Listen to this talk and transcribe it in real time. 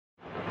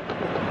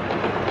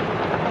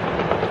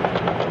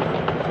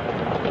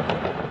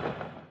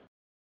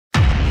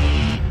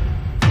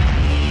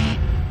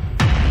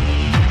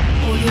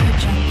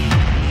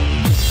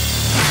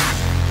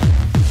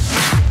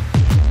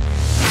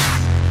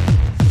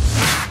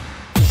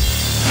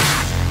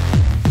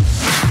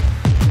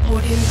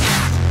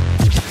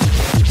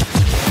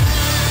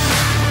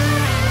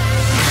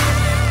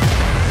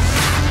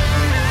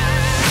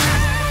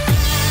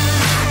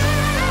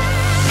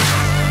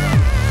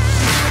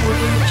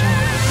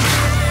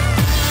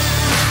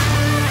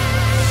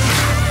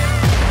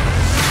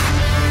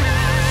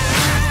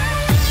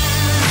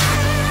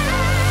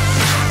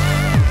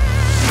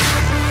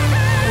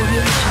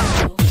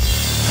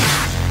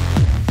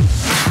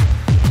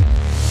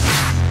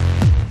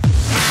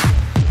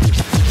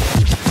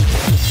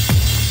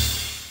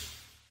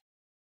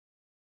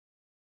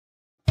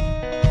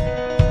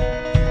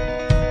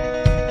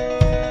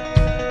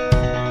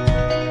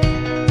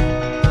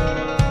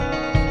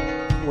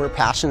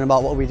passionate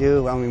about what we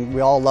do. I mean,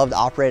 we all love to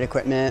operate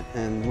equipment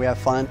and we have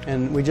fun,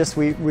 and we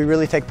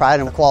really take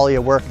pride in the quality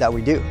of work that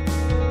we do.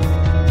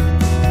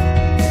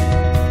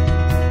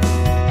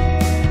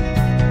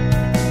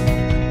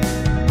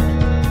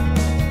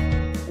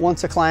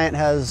 Once a client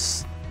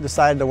has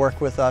decided to work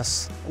with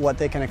us, what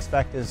they can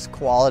expect is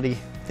quality.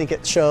 I think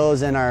it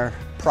shows in our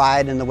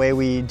pride in the way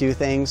we do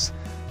things.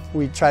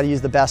 We try to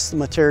use the best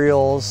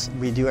materials.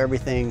 We do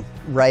everything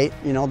right,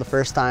 the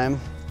first time,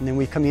 and then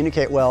we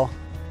communicate well.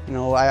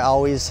 I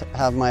always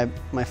have my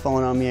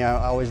phone on me.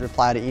 I always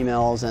reply to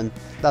emails, and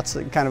that's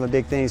kind of a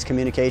big thing, is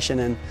communication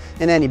in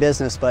any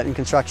business, but in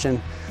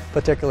construction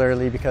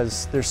particularly,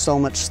 because there's so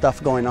much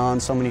stuff going on,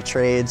 so many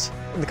trades.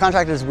 The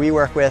contractors we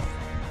work with,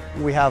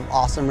 we have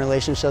awesome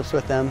relationships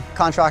with them.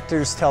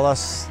 Contractors tell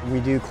us we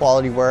do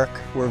quality work.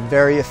 We're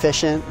very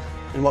efficient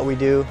in what we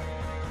do.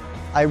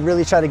 I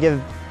really try to give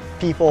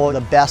people the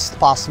best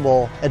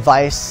possible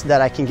advice that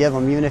I can give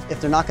them, even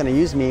if they're not going to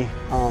use me.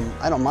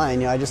 I don't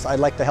mind. I'd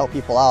like to help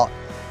people out.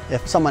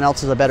 If someone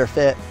else is a better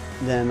fit,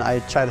 then I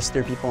try to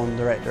steer people in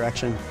the right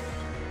direction.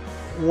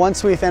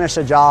 Once we finish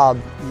a job,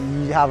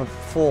 you have a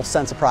full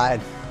sense of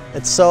pride.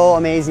 It's so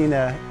amazing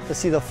to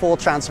see the full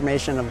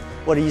transformation of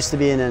what it used to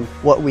be and then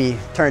what we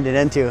turned it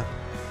into.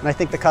 And I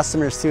think the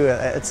customers too,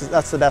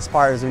 that's the best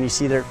part, is when you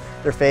see their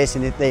face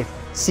and they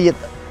see it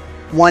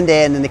one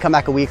day and then they come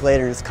back a week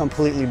later and it's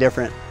completely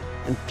different.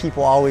 And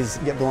people always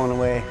get blown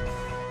away.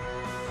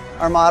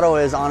 Our motto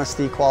is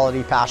honesty,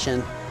 quality, passion.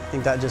 I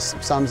think that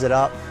just sums it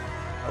up.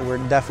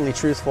 We're definitely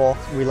truthful.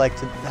 We like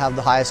to have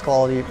the highest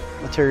quality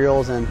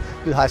materials and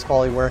do the highest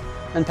quality work.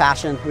 And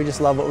passion, we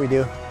just love what we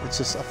do. It's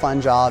just a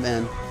fun job,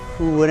 and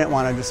who wouldn't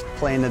want to just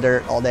play in the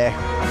dirt all day?